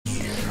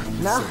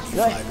No,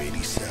 go ahead.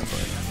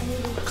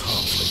 587.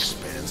 Conflict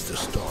spans the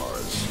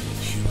stars.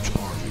 Huge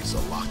armies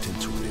are locked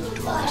into an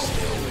enduring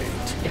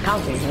stalemate. The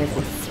conflict,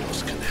 What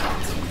force can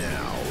help them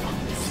now?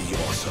 The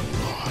awesome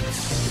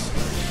gods.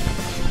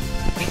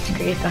 It's the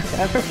greatest stuff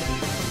ever.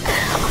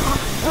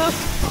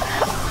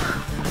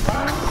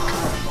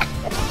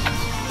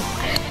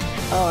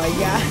 Oh my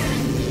god.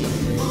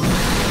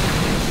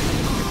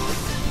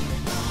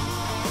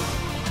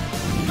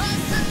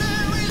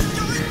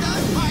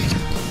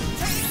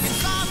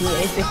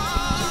 Amazing.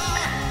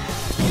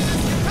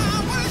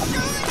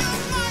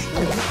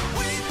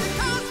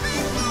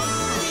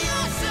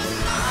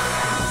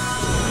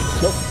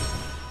 Nope.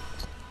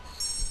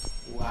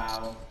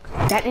 Wow.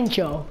 That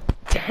intro.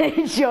 That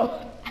intro.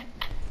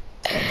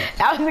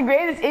 That was the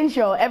greatest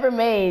intro ever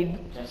made.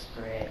 Just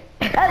great.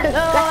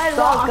 Hello and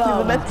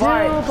welcome the best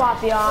part. to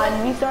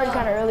Papillon. We started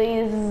kind of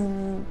early.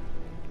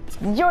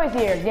 Joy's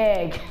here,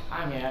 Gag.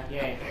 I'm here.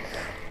 Yay.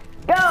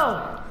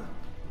 Go!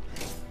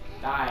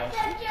 Die. So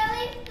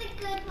Joey's the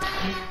good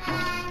one,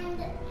 and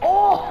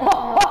Oh!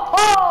 Ho, ho,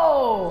 ho.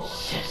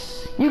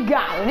 Yes. You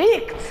got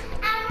licked.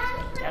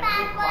 Aaron's the Yeah, be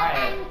bad quiet.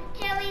 one, and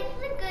Joey's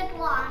the good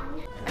one.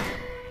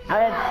 I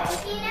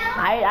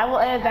will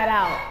edit that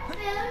out. Food,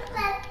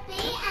 let's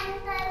see, and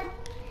the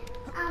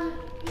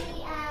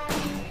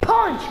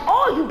Punch!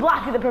 Oh, you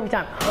blocked it the perfect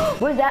time.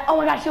 What is that? Oh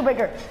my gosh, shield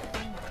breaker.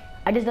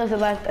 I just noticed it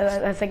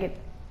last second.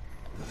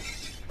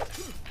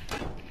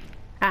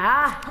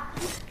 Ah!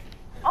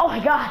 Oh my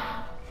god.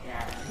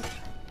 Yeah.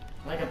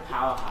 Like a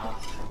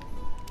powerhouse.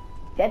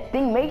 That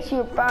thing makes you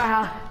a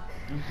powerhouse.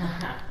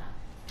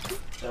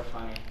 So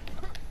funny.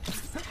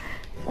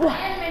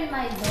 I'm in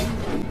my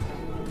bin.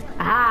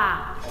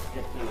 Ah! That's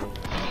good too.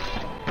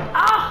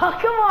 Oh,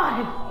 come on!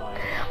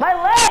 My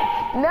leg!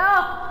 No!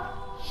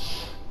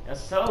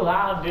 That's so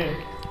loud, dude.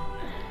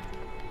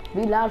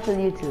 Be loud for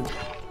YouTube.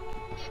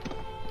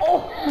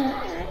 Oh!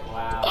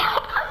 Wow.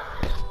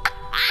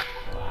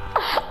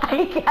 I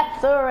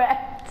got so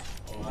wrecked.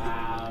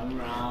 Wow,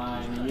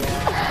 Ron,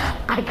 yeah.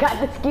 I got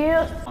the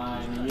skills.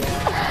 Ron,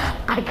 yeah.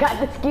 I got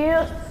the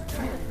skills.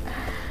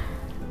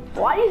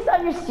 Why do you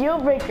stop your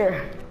shield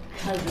breaker?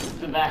 Because it's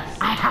the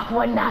best. I have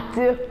one not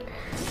to.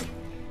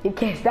 You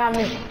can't stop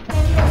me.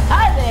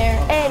 Hi there,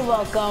 and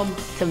welcome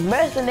to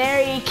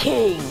Mercenary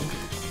King.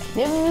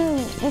 This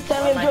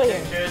time we have Joy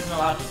here. There isn't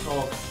allowed to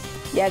talk.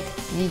 Yes,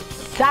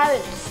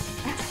 silence.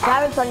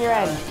 Silence on your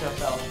end. Silence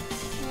yourself.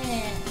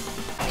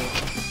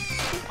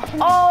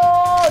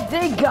 Oh,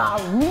 they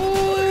got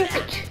me.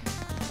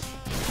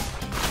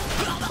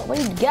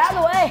 Wait, get out of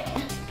the way.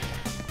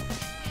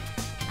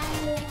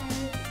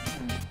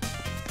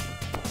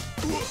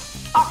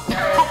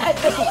 Oh,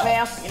 thank you,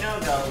 ma'am. You know,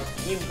 though,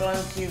 you going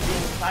to being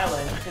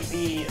silent could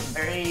be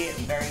very,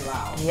 very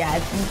loud. Yeah,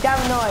 it's kind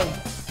of annoying.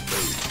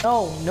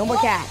 Oh, no more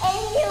cats.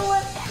 And you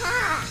were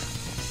cat.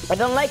 I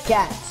don't like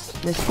cats.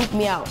 They spook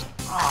me out.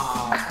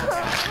 Aww.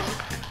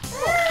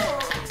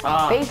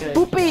 Oh, Face good.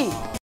 poopy.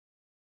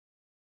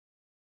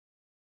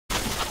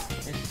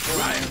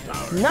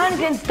 It's None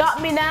can stop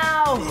me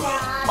now.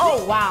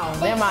 Oh, wow.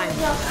 Never mind.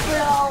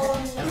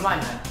 Never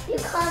mind, man. You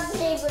can't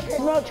say because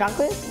No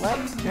chocolate? What?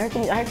 I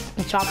heard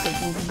some chocolate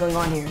going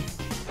on here.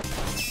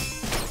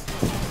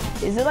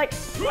 Is it like...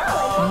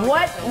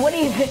 What? What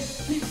is it?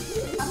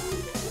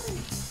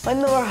 What in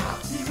the world?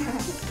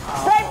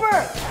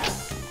 Sniper!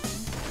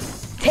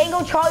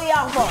 Tango Charlie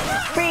Alpha.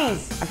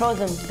 Freeze. I froze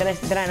him. Then I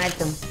knifed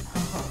him.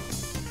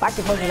 I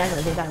actually froze him and knifed him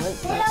at the same time. they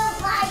don't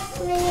like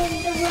me in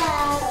the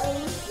valley.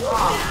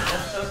 Oh,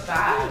 that's so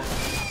sad.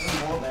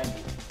 That's morbid.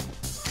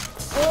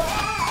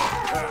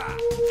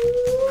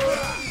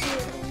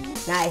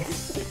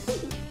 Nice.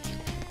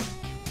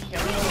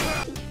 Kill me.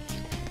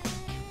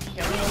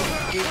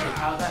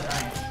 How's that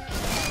right?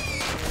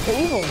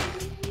 They're evil.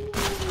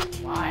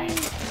 Why?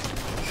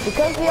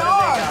 Because they What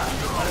are.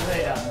 have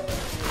they done?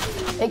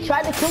 They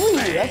tried to kill you.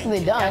 That's what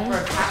they done. For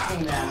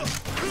attacking them.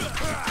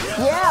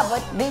 Yeah,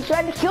 but they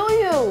tried to kill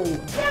you.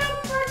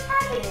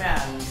 Attacking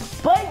them.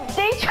 But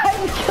they tried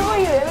to kill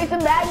you. They made some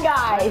bad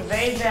guys.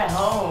 Invade their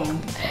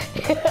home.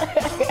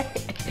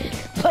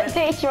 But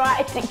they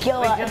tried to kill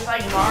Like, us. just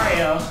like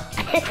Mario.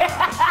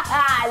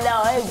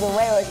 No, it's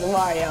way worse than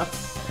Mario.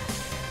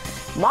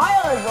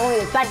 Mario is only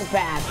a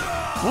psychopath.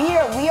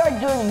 We're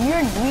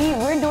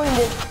doing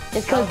this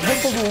just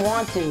because we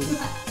want to.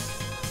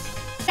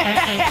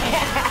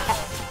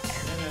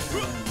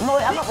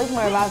 I'm not making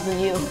more advice than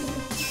you.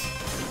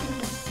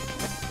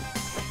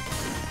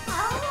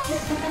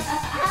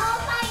 How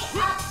am I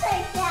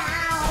upside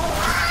down?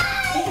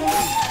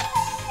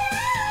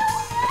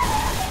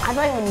 I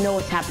don't even know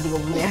what's happening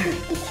over there.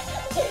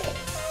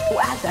 Oh,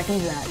 actually, I can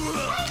use that.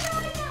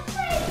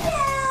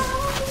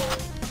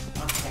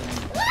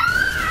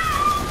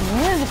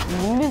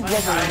 Music I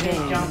just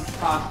game. jumped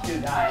past two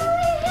guys.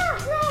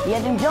 You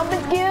have them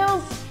jumping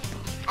skills.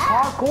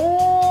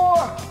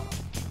 Parkour.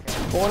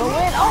 For the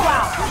win. Oh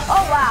wow.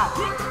 Oh wow.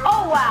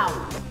 Oh wow.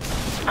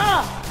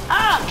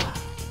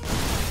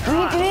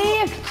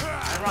 Three.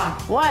 Run.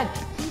 What?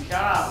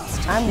 Shut up.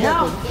 I'm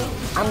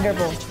Durple. I'm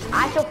Durple.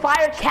 I shall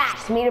fire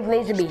cats made of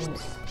laser beams.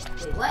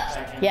 Wait,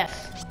 what?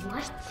 Yes.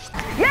 What?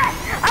 Yes!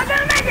 I'm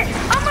gonna make it!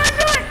 I'm gonna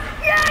do it!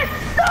 Yes!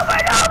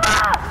 Supernova!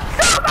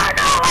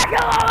 Supernova!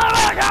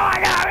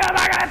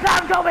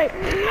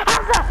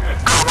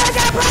 I'm gonna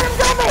get a platinum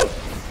trophy!